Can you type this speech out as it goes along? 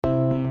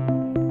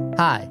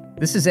Hi,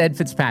 this is Ed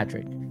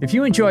Fitzpatrick. If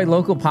you enjoy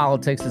local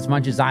politics as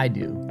much as I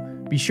do,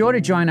 be sure to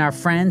join our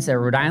friends at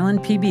Rhode Island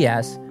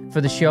PBS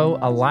for the show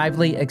A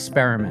Lively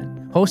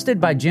Experiment. Hosted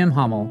by Jim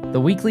Hummel, the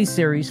weekly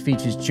series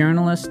features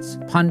journalists,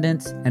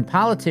 pundits, and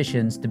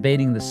politicians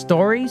debating the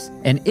stories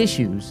and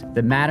issues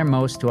that matter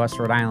most to us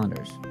Rhode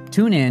Islanders.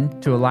 Tune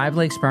in to A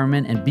Lively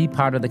Experiment and be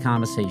part of the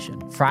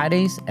conversation.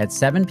 Fridays at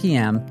 7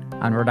 p.m.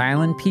 on Rhode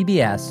Island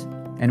PBS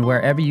and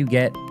wherever you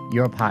get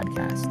your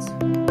podcasts.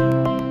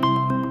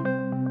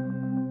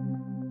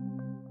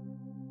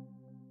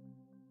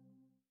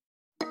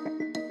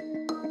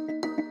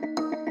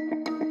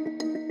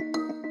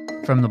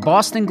 From the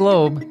Boston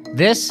Globe,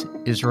 this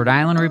is Rhode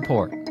Island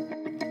Report.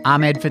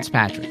 I'm Ed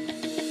Fitzpatrick.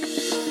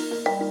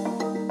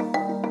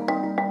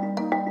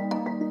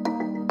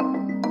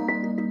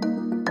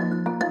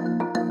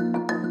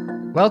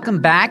 Welcome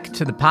back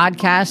to the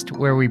podcast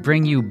where we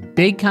bring you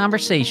big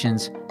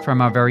conversations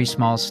from our very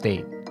small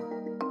state.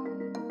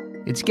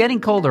 It's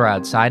getting colder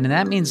outside, and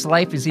that means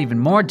life is even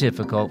more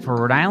difficult for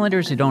Rhode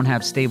Islanders who don't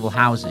have stable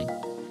housing.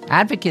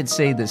 Advocates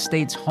say the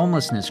state's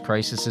homelessness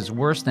crisis is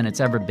worse than it's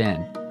ever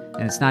been,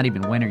 and it's not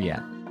even winter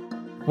yet.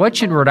 What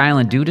should Rhode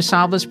Island do to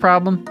solve this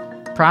problem?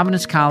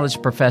 Providence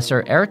College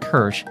professor Eric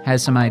Hirsch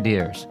has some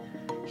ideas.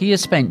 He has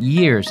spent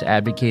years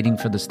advocating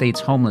for the state's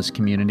homeless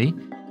community.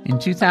 In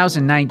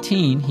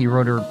 2019, he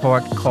wrote a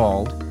report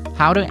called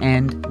How to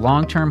End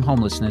Long-Term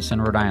Homelessness in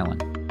Rhode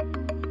Island.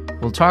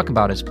 We'll talk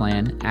about his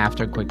plan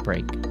after a quick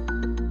break.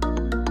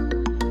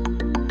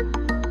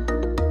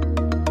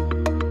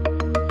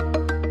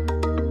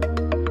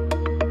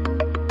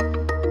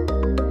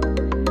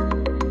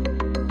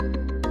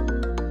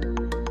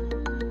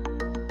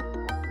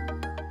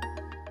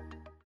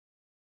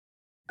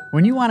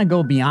 When you want to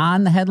go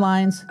beyond the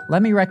headlines,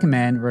 let me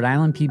recommend Rhode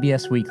Island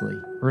PBS Weekly.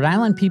 Rhode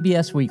Island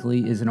PBS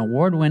Weekly is an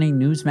award-winning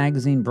news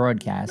magazine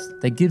broadcast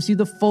that gives you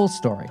the full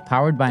story,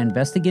 powered by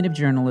investigative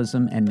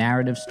journalism and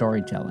narrative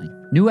storytelling.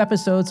 New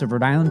episodes of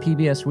Rhode Island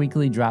PBS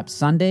Weekly drop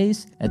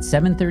Sundays at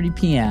 7:30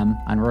 p.m.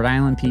 on Rhode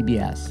Island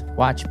PBS.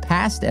 Watch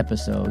past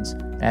episodes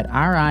at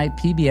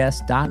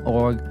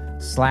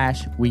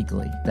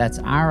ripbs.org/weekly. That's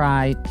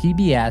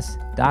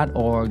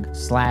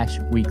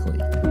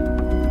ripbs.org/weekly.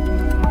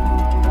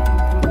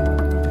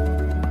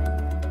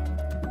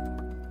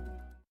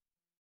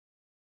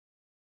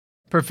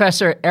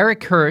 Professor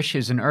Eric Hirsch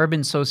is an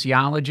urban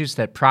sociologist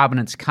at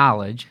Providence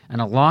College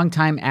and a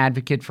longtime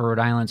advocate for Rhode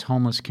Island's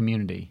homeless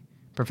community.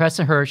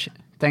 Professor Hirsch,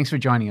 thanks for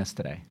joining us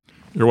today.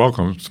 You're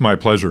welcome. It's my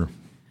pleasure.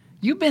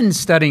 You've been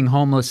studying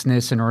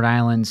homelessness in Rhode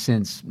Island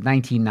since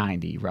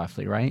 1990,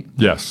 roughly, right?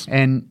 Yes.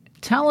 And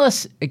tell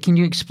us, can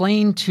you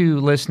explain to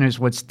listeners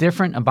what's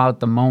different about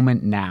the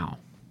moment now?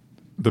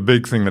 The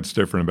big thing that's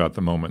different about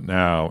the moment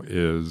now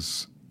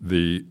is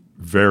the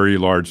very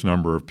large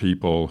number of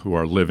people who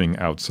are living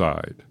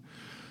outside.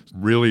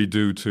 Really,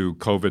 due to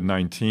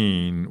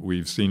COVID-19,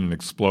 we've seen an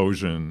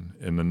explosion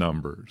in the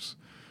numbers.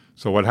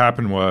 So what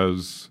happened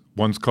was,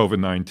 once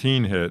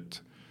COVID-19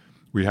 hit,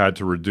 we had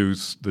to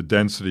reduce the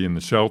density in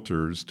the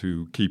shelters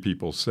to keep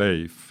people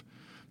safe.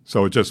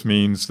 So it just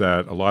means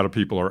that a lot of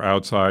people are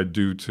outside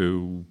due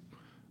to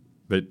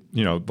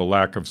the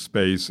lack of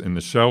space in the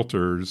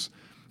shelters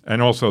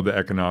and also the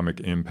economic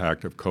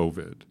impact of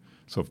COVID.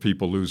 So if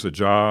people lose a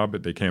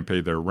job, they can't pay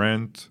their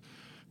rent.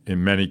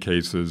 In many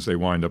cases, they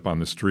wind up on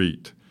the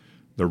street.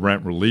 The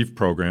rent relief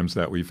programs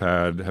that we've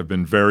had have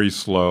been very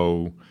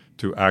slow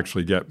to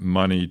actually get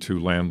money to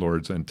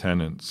landlords and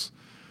tenants.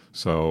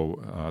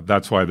 So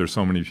that's why there's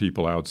so many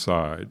people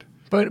outside.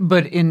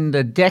 But in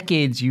the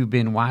decades you've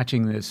been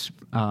watching this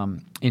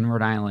in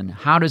Rhode Island,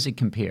 how does it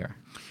compare?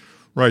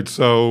 Right.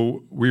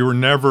 So we were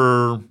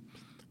never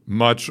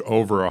much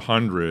over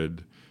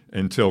 100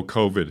 until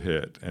COVID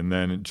hit. And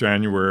then in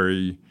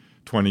January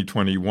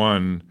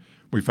 2021,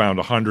 we found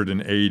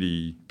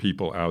 180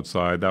 people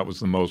outside. That was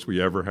the most we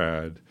ever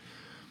had.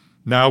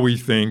 Now we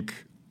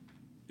think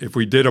if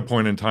we did a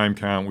point-in-time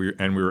count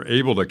and we were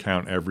able to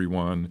count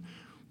everyone,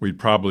 we'd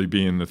probably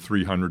be in the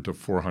 300 to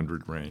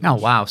 400 range. Oh,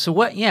 wow. So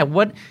what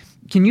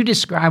can you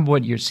describe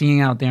what you're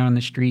seeing out there on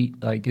the street?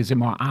 Like, is it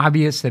more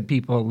obvious that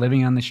people are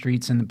living on the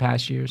streets in the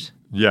past years?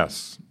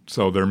 Yes.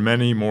 So there are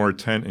many more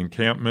tent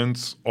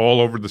encampments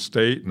all over the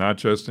state, not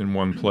just in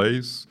one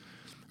place.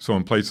 So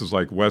in places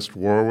like West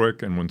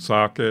Warwick and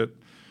Woonsocket,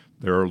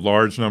 there are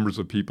large numbers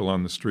of people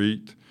on the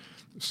street.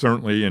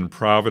 Certainly in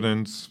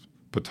Providence,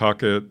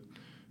 Pawtucket,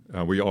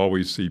 we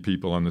always see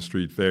people on the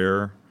street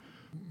there.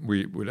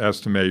 We would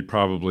estimate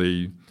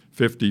probably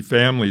 50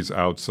 families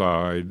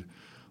outside,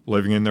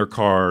 living in their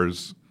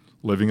cars,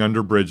 living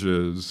under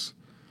bridges.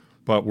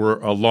 But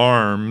we're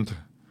alarmed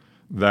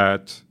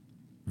that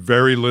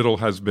very little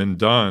has been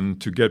done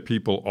to get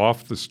people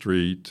off the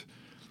street,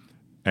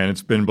 and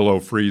it's been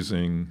below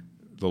freezing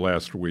the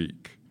last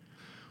week.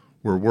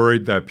 We're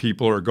worried that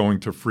people are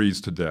going to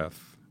freeze to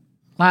death.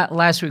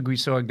 Last week, we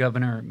saw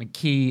Governor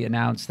McKee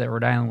announce that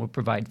Rhode Island will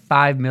provide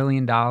 $5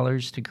 million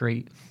to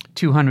create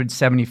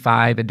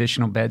 275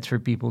 additional beds for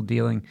people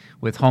dealing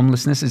with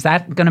homelessness. Is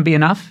that going to be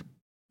enough?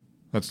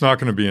 That's not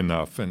going to be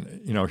enough.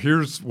 And,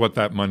 here's what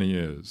that money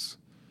is.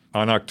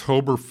 On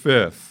October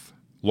 5th,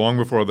 long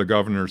before the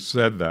governor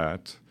said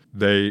that,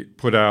 they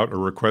put out a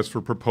request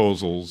for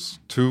proposals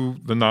to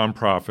the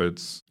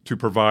nonprofits to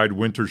provide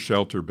winter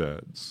shelter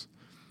beds.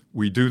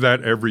 We do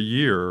that every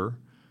year.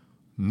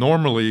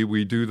 Normally,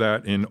 we do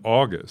that in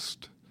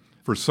August.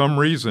 For some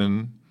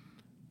reason,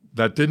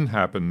 that didn't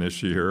happen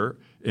this year,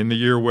 in the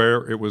year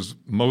where it was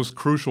most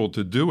crucial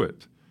to do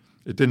it.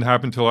 It didn't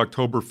happen until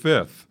October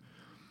 5th.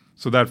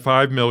 So that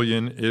 $5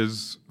 million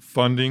is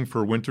funding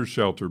for winter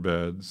shelter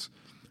beds,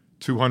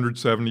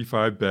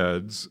 275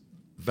 beds.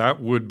 That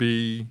would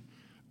be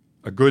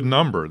a good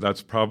number.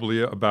 That's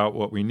probably about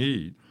what we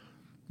need.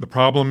 The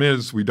problem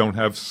is we don't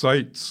have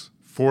sites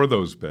for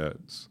those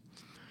beds.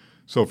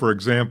 So, for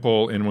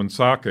example, in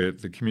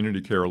Woonsocket, the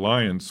Community Care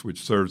Alliance,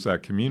 which serves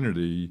that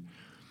community,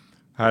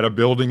 had a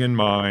building in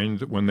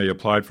mind when they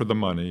applied for the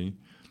money.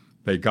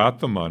 They got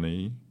the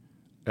money,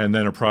 and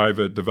then a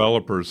private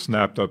developer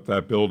snapped up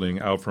that building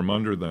out from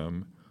under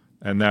them,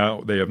 and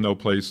now they have no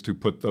place to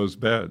put those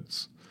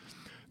beds.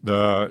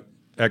 The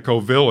Echo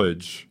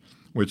Village,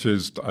 which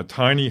is a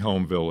tiny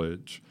home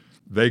village,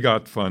 they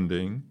got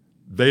funding.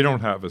 They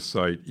don't have a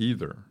site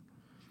either.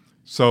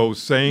 So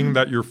saying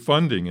that you're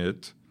funding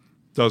it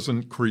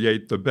doesn't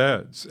create the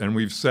beds. And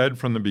we've said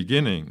from the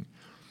beginning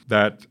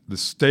that the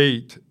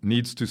state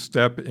needs to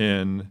step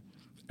in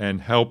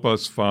and help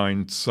us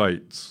find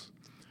sites,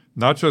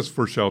 not just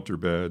for shelter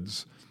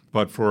beds,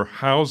 but for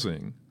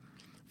housing,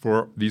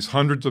 for these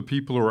hundreds of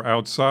people who are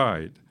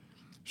outside.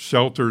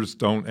 Shelters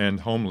don't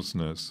end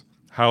homelessness.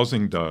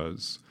 Housing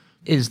does.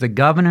 Is the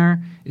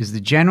governor, is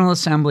the General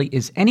Assembly,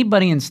 is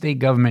anybody in state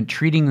government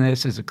treating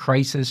this as a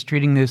crisis,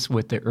 treating this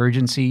with the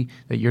urgency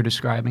that you're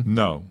describing?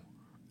 No.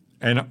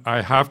 And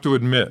I have to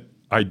admit,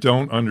 I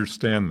don't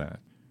understand that.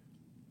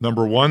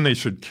 Number one, they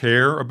should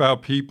care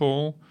about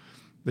people.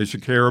 They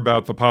should care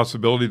about the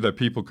possibility that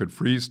people could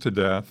freeze to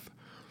death.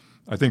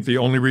 I think the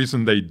only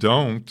reason they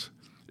don't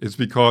is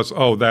because,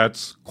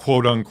 that's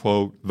quote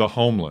unquote the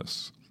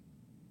homeless.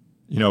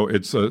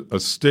 It's a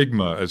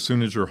stigma as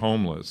soon as you're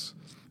homeless.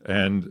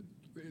 And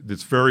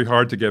it's very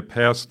hard to get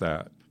past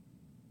that.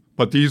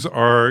 But these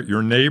are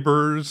your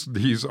neighbors,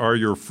 these are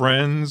your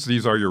friends,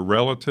 these are your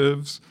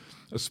relatives,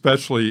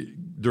 especially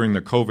during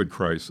the COVID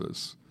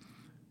crisis.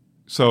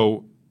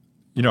 So,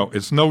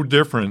 it's no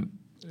different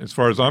as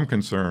far as I'm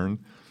concerned.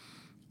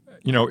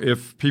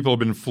 If people have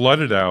been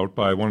flooded out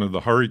by one of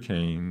the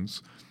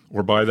hurricanes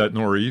or by that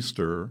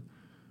nor'easter,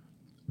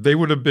 they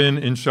would have been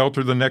in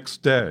shelter the next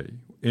day,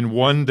 in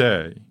one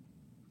day.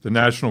 The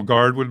National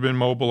Guard would have been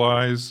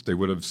mobilized, they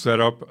would have set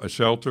up a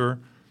shelter,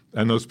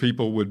 and those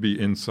people would be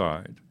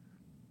inside.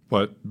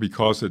 But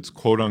because it's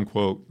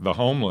quote-unquote the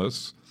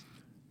homeless,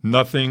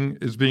 nothing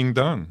is being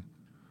done.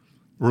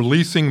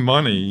 Releasing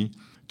money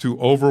to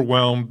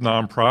overwhelmed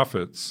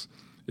nonprofits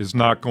is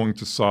not going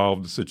to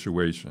solve the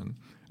situation.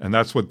 And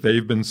that's what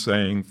they've been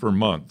saying for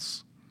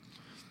months.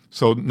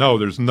 So no,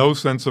 there's no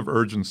sense of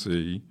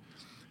urgency.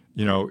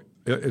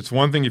 It's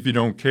one thing if you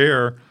don't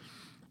care,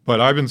 but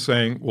I've been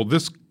saying,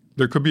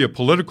 there could be a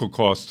political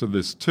cost to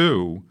this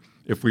too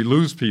if we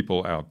lose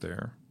people out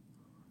there.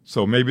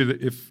 So maybe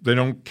if they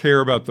don't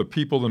care about the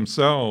people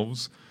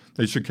themselves,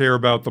 they should care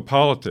about the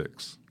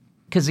politics.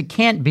 Because it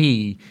can't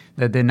be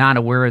that they're not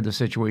aware of the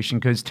situation.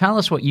 Because tell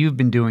us what you've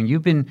been doing.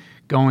 You've been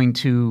going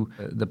to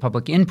the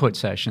public input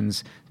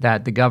sessions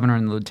that the governor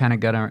and the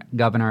lieutenant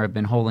governor have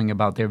been holding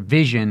about their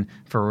vision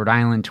for Rhode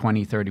Island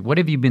 2030. What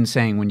have you been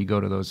saying when you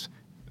go to those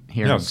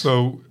hearings? Yeah,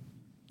 so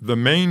the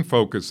main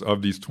focus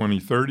of these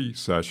 2030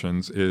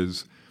 sessions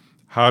is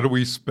how do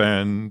we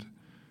spend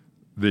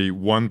the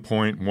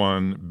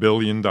 $1.1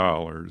 billion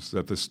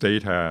that the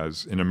state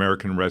has in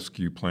American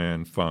Rescue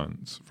Plan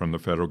funds from the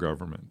federal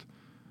government.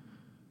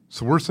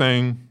 So we're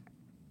saying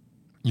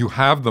you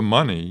have the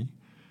money,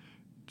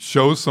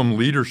 show some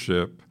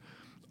leadership,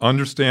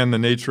 understand the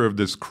nature of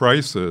this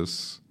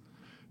crisis,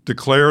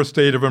 declare a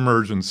state of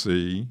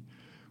emergency,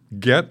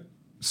 get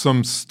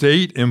some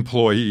state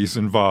employees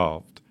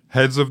involved,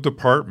 heads of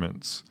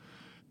departments.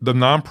 The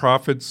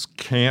nonprofits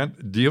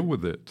can't deal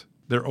with it.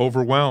 They're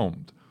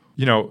overwhelmed.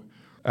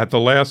 At the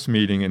last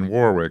meeting in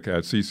Warwick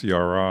at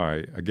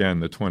CCRI,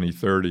 again, the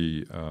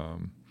 2030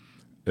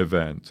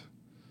 event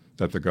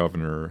that the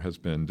governor has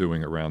been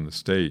doing around the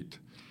state,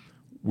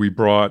 we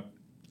brought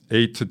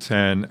 8 to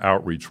 10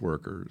 outreach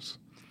workers,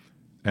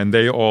 and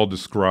they all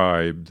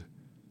described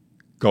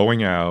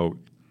going out,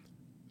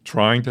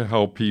 trying to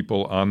help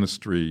people on the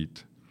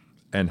street,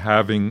 and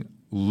having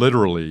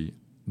literally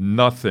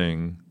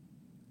nothing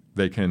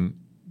they can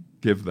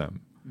give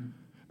them.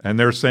 And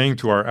they're saying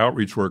to our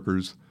outreach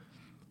workers,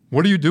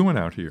 what are you doing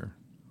out here?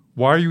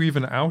 Why are you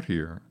even out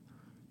here?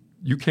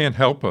 You can't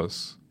help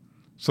us,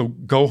 so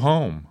go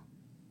home.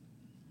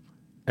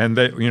 And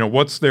they,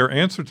 what's their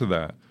answer to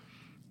that?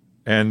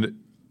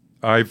 And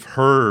I've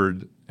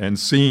heard and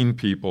seen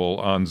people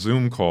on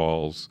Zoom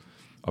calls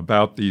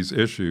about these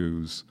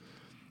issues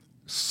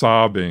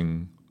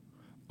sobbing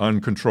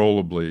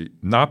uncontrollably.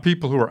 Not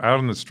people who are out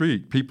on the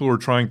street, people who are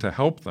trying to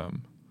help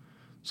them.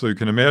 So you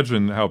can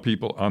imagine how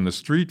people on the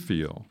street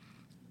feel.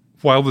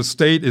 While the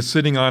state is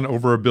sitting on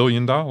over $1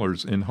 billion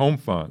in home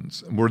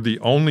funds, we're the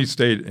only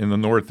state in the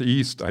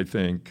Northeast, I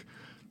think,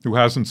 who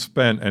hasn't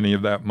spent any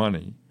of that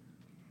money.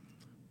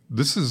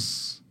 This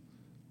is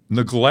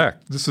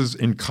neglect. This is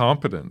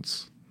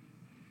incompetence.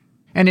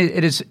 And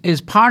it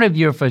is part of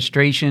your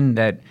frustration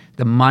that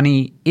the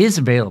money is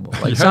available.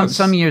 Like Yes.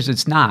 some years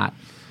it's not.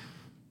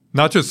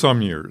 Not just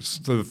some years.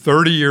 The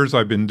 30 years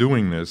I've been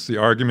doing this, the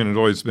argument has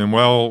always been,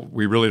 well,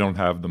 we really don't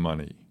have the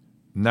money.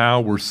 Now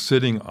we're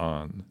sitting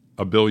on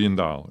 $1 billion.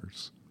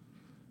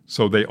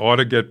 So they ought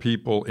to get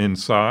people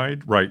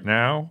inside right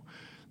now,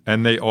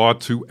 and they ought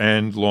to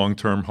end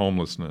long-term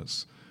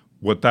homelessness.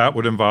 What that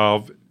would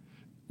involve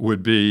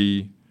would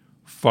be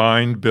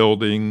find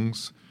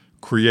buildings,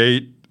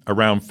 create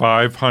around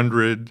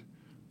 500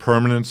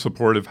 permanent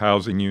supportive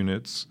housing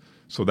units.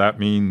 So that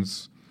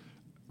means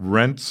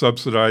rent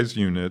subsidized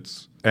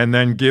units, and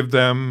then give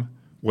them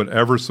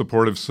whatever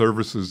supportive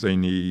services they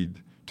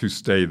need to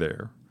stay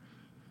there.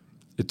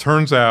 It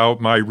turns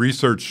out, my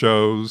research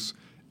shows,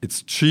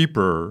 it's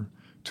cheaper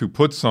to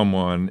put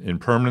someone in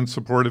permanent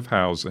supportive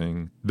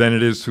housing than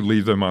it is to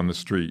leave them on the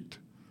street,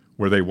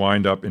 where they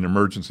wind up in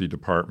emergency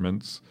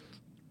departments,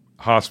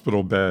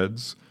 hospital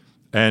beds,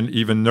 and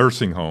even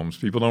nursing homes.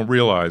 People don't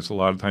realize a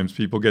lot of times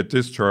people get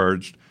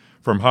discharged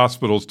from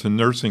hospitals to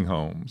nursing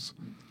homes.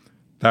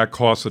 That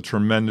costs a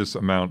tremendous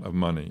amount of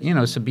money. You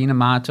know, Sabina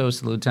Matos,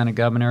 the lieutenant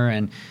governor,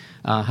 and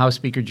House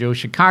Speaker Joe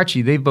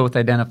Shekarchi, they've both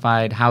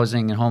identified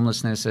housing and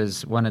homelessness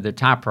as one of their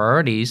top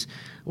priorities.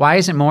 Why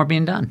isn't more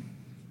being done?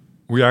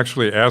 We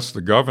actually asked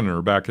the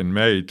governor back in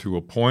May to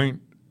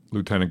appoint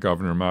Lieutenant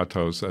Governor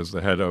Matos as the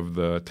head of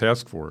the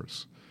task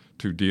force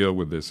to deal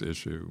with this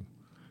issue.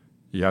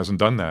 He hasn't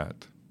done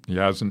that. He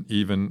hasn't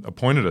even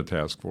appointed a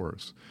task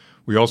force.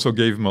 We also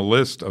gave him a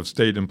list of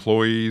state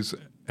employees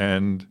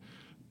and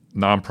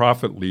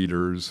nonprofit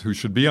leaders who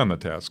should be on the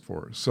task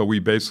force. So we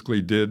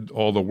basically did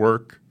all the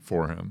work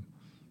for him.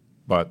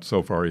 But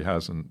so far he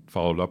hasn't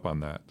followed up on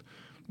that.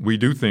 We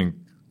do think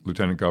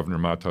Lieutenant Governor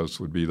Matos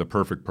would be the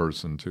perfect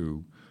person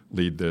to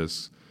lead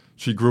this.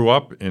 She grew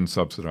up in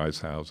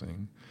subsidized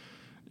housing.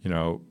 You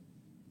know,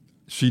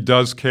 she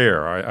does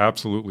care. I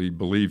absolutely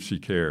believe she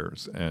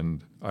cares.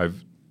 And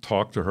I've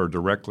talked to her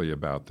directly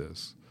about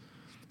this.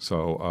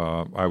 So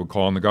I would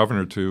call on the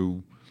governor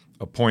to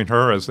appoint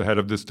her as the head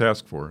of this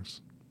task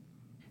force.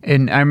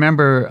 And I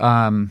remember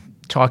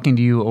talking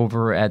to you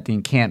over at the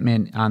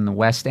encampment on the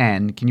West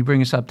End. Can you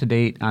bring us up to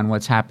date on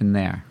what's happened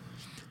there?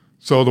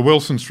 So the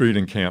Wilson Street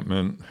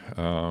encampment,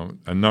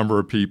 a number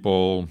of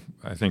people,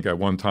 I think at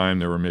one time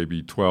there were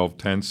maybe 12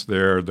 tents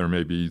there. There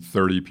may be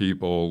 30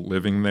 people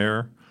living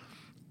there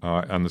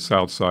on the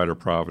south side of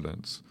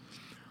Providence.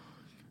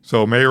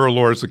 So Mayor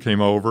Elorza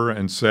came over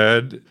and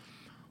said,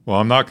 well,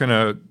 I'm not going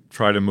to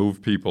try to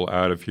move people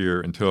out of here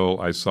until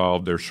I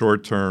solve their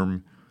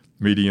short-term,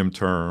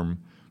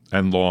 medium-term,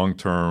 and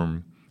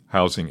long-term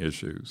housing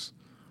issues.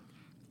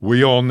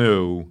 We all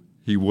knew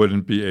he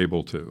wouldn't be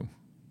able to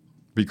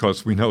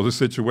because we know the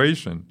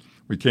situation.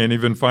 We can't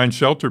even find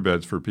shelter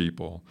beds for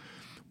people.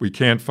 We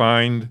can't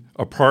find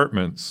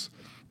apartments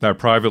that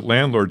private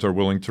landlords are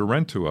willing to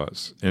rent to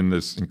us in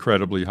this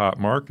incredibly hot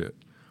market.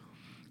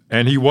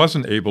 And he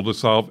wasn't able to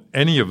solve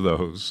any of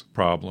those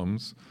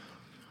problems.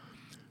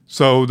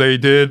 So they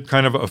did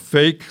kind of a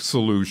fake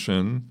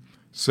solution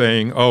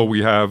saying, oh,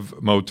 we have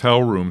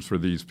motel rooms for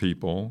these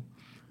people.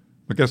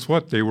 But guess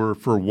what? They were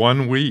for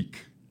 1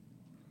 week.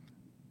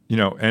 You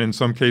know, and in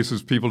some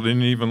cases, people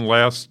didn't even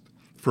last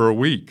for a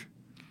week.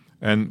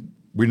 And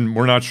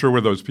we're not sure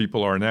where those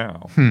people are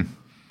now.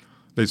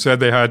 They said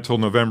they had till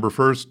November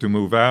 1st to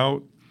move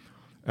out.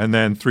 And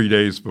then 3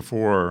 days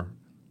before,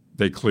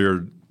 they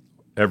cleared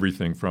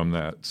everything from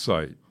that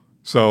site.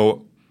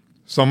 So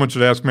someone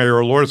should ask Mayor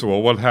Elorza,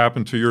 well, what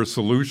happened to your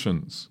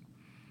solutions?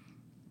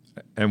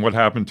 And what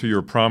happened to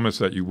your promise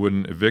that you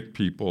wouldn't evict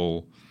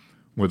people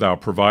without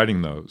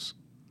providing those?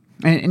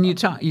 And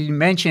you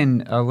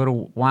mentioned a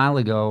little while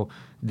ago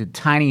the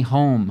tiny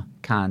home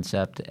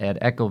concept at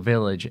Echo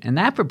Village, and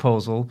that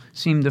proposal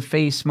seemed to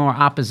face more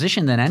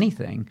opposition than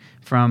anything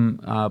from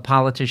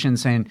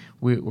politicians saying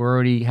we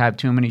already have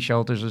too many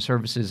shelters or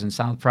services in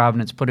South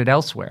Providence, put it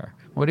elsewhere.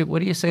 What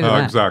do you say to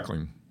that?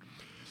 Exactly.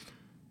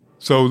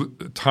 So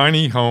the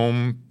tiny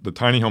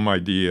home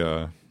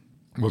idea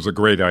was a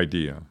great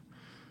idea.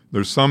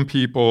 There's some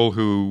people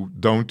who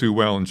don't do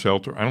well in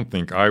shelter. I don't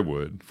think I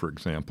would, for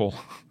example.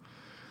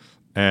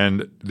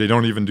 And they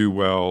don't even do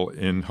well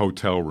in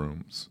hotel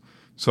rooms.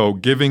 So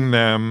giving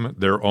them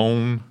their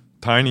own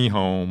tiny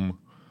home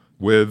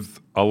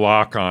with a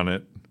lock on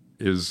it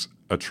is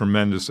a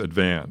tremendous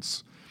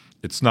advance.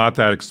 It's not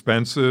that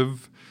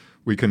expensive.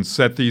 We can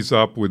set these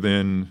up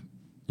within,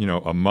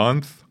 a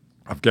month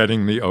of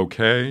getting the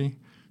okay.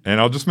 And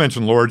I'll just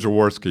mention Laura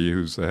Jaworski,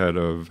 who's the head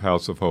of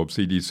House of Hope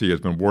CDC, has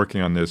been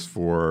working on this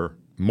for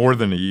more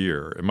than a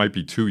year. It might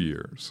be 2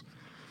 years.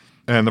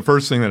 And the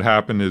first thing that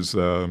happened is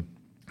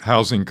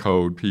housing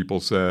code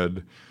people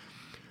said,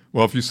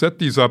 well, if you set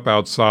these up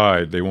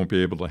outside, they won't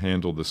be able to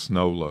handle the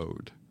snow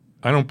load.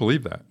 I don't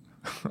believe that.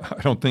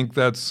 I don't think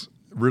that's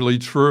really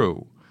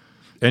true.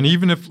 And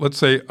even if, let's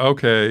say,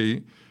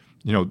 okay,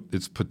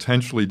 it's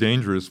potentially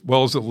dangerous.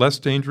 Well, is it less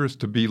dangerous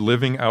to be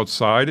living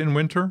outside in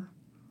winter?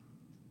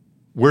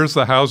 Where's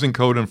the housing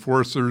code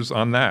enforcers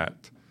on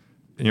that?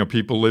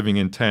 People living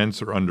in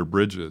tents or under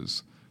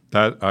bridges.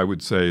 That, I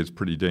would say, is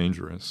pretty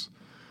dangerous.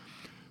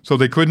 So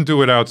they couldn't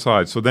do it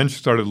outside. So then she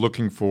started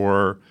looking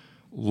for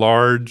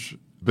large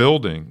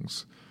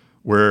buildings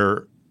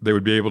where they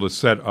would be able to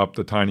set up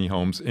the tiny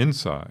homes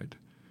inside.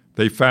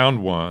 They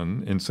found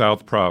one in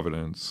South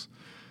Providence,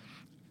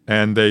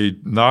 and they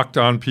knocked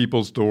on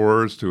people's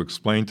doors to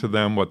explain to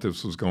them what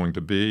this was going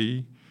to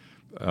be,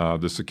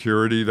 the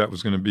security that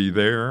was going to be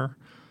there.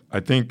 I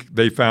think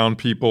they found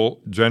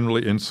people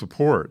generally in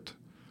support.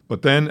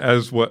 But then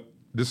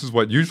this is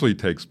what usually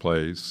takes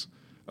place,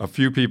 a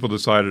few people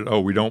decided,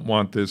 we don't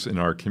want this in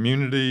our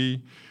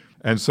community.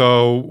 And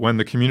so when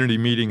the community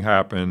meeting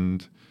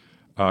happened,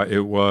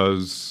 it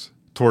was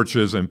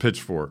torches and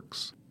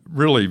pitchforks.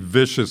 Really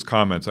vicious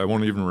comments. I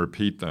won't even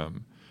repeat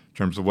them in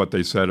terms of what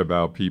they said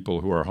about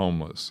people who are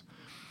homeless.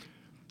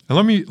 And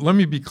let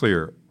me be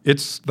clear.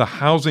 It's the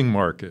housing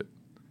market.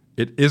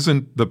 It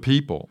isn't the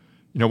people.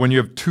 When you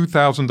have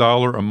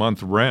 $2,000 a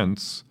month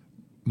rents,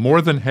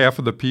 more than half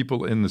of the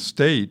people in the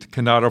state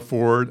cannot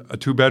afford a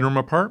 2-bedroom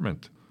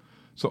apartment.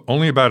 So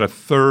only about a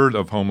third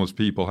of homeless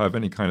people have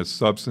any kind of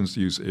substance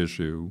use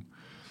issue.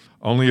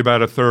 Only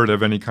about a third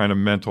have any kind of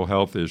mental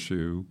health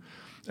issue.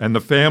 And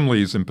the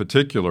families in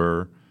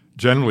particular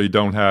generally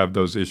don't have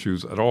those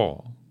issues at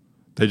all.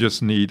 They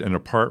just need an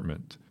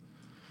apartment.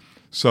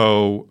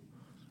 So,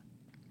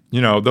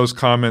 those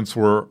comments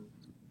were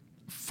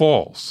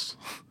false.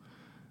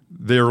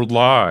 They're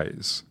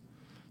lies.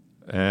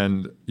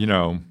 And,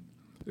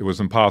 it was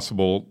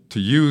impossible to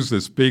use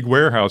this big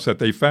warehouse that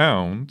they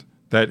found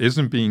that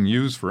isn't being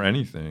used for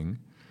anything,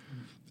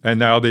 and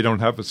now they don't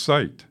have a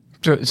site.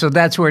 So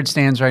that's where it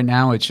stands right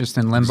now? It's just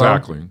in limbo?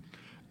 Exactly.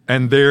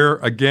 And there,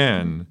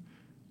 again,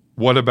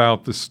 what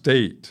about the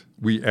state?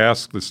 We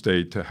ask the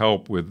state to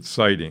help with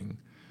siting.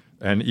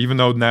 And even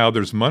though now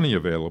there's money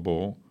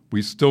available,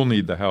 we still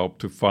need the help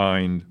to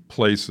find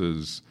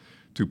places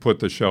to put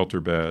the shelter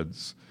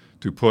beds,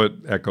 to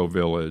put Eco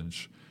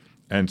Village,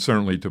 and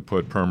certainly to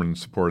put permanent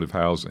supportive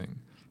housing.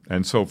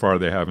 And so far,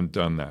 they haven't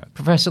done that.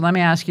 Professor, let me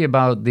ask you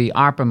about the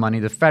ARPA money,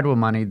 the federal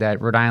money that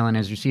Rhode Island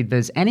has received.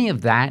 Has any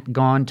of that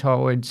gone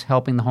towards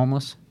helping the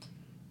homeless?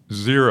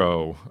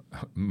 Zero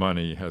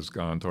money has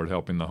gone toward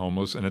helping the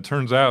homeless. And it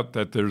turns out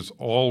that there's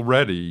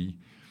already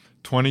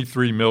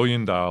 $23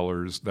 million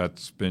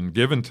that's been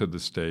given to the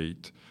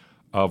state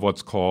of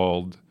what's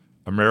called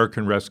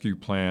American Rescue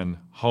Plan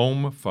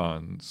home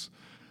funds.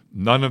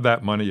 None of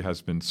that money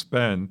has been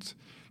spent,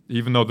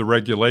 even though the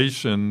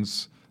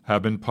regulations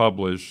have been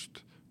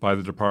published by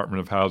the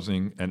Department of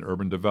Housing and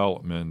Urban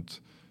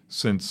Development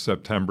since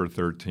September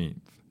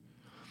 13th.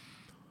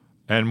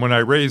 And when I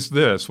raise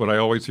this, what I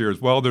always hear is,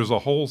 well, there's a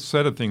whole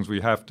set of things we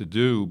have to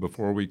do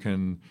before we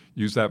can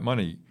use that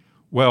money.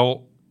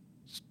 Well,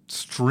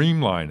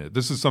 streamline it.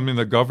 This is something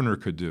the governor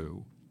could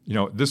do.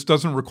 This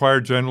doesn't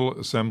require General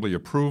Assembly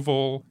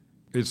approval.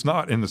 It's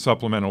not in the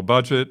supplemental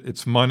budget.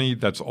 It's money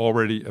that's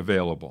already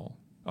available.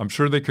 I'm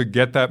sure they could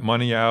get that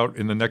money out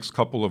in the next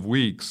couple of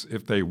weeks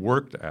if they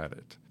worked at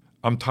it.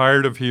 I'm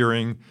tired of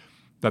hearing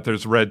that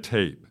there's red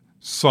tape.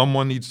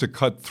 Someone needs to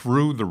cut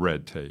through the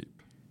red tape.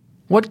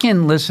 What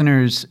can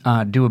listeners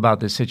do about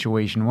this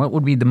situation? What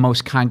would be the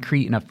most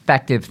concrete and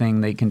effective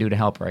thing they can do to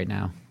help right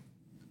now?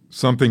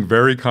 Something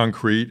very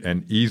concrete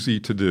and easy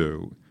to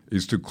do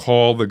is to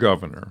call the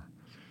governor.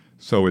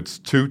 So it's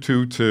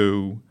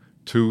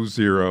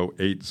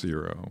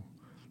 222-2080,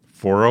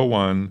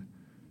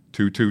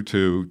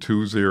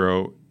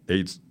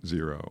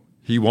 401-222-2080.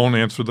 He won't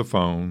answer the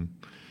phone.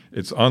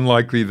 It's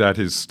unlikely that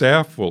his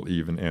staff will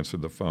even answer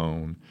the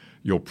phone.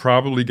 You'll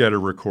probably get a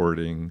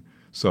recording,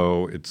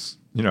 so it's,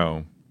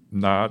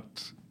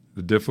 not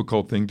the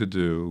difficult thing to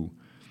do.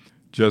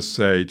 Just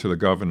say to the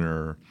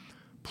governor,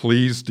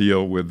 please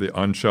deal with the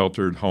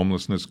unsheltered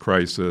homelessness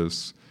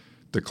crisis,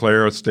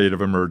 declare a state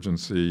of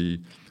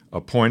emergency,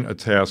 appoint a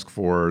task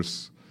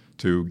force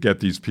to get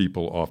these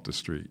people off the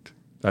street.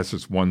 That's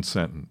just one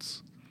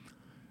sentence.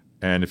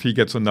 And if he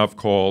gets enough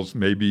calls,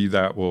 maybe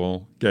that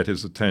will get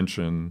his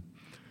attention,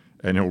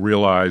 and he'll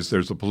realize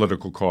there's a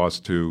political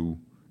cost to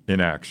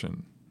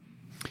inaction.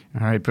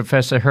 All right,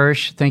 Professor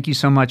Hirsch, thank you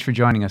so much for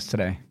joining us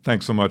today.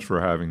 Thanks so much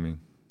for having me.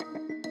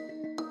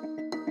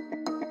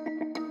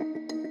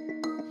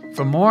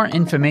 For more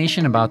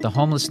information about the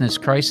homelessness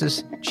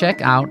crisis,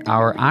 check out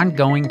our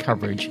ongoing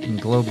coverage in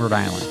Globe, Rhode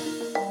Island.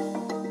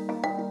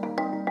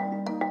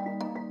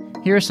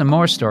 Here are some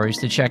more stories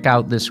to check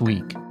out this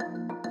week.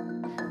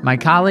 My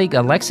colleague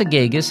Alexa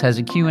Gagas has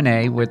a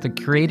Q&A with the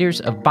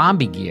creators of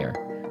Bombi Gear,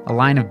 a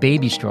line of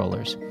baby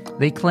strollers.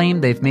 They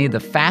claim they've made the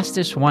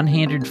fastest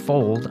one-handed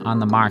fold on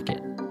the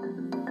market.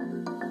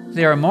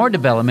 There are more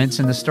developments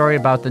in the story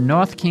about the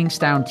North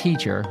Kingstown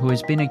teacher who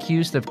has been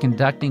accused of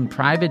conducting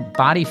private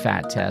body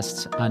fat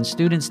tests on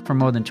students for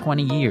more than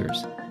 20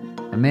 years.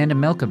 Amanda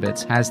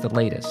Milkovich has the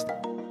latest.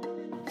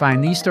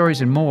 Find these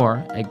stories and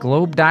more at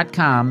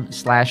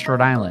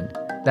globe.com/Rhode Island.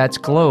 That's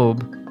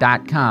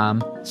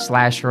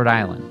globe.com/Rhode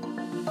Island.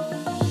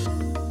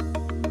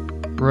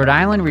 Rhode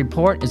Island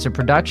Report is a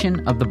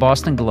production of the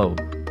Boston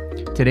Globe.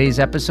 Today's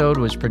episode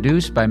was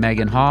produced by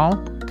Megan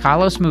Hall,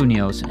 Carlos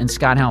Munoz, and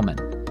Scott Hellman.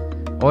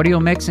 Audio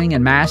mixing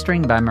and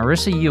mastering by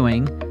Marissa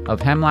Ewing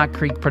of Hemlock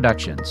Creek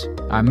Productions.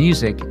 Our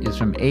music is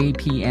from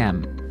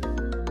APM.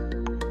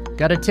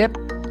 Got a tip?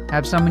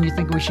 Have someone you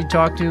think we should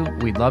talk to?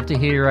 We'd love to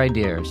hear your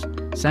ideas.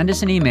 Send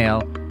us an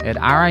email at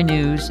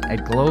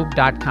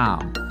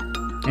rinews@globe.com.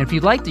 And if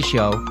you'd like the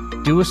show,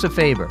 do us a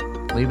favor.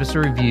 Leave us a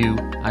review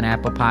on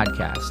Apple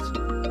Podcasts.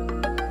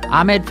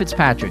 I'm Ed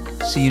Fitzpatrick.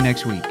 See you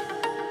next week.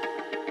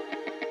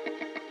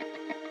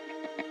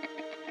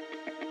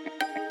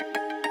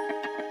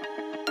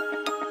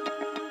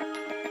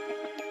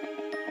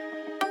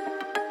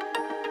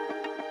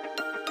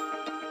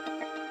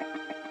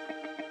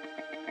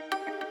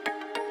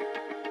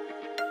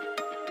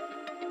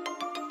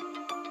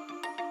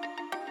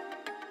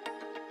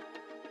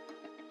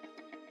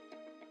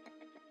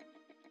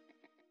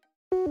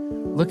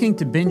 Looking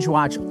to binge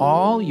watch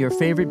all your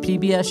favorite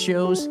PBS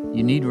shows?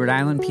 You need Rhode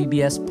Island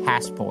PBS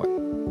Passport.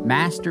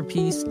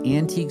 Masterpiece,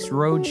 Antiques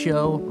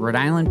Roadshow, Rhode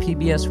Island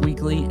PBS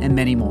Weekly, and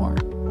many more.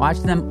 Watch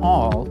them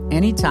all,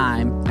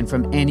 anytime, and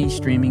from any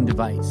streaming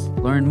device.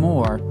 Learn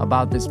more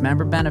about this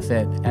member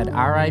benefit at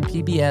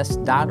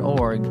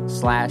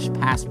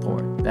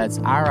ripbs.org/passport. That's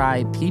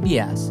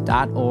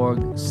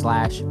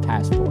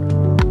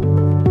ripbs.org/passport.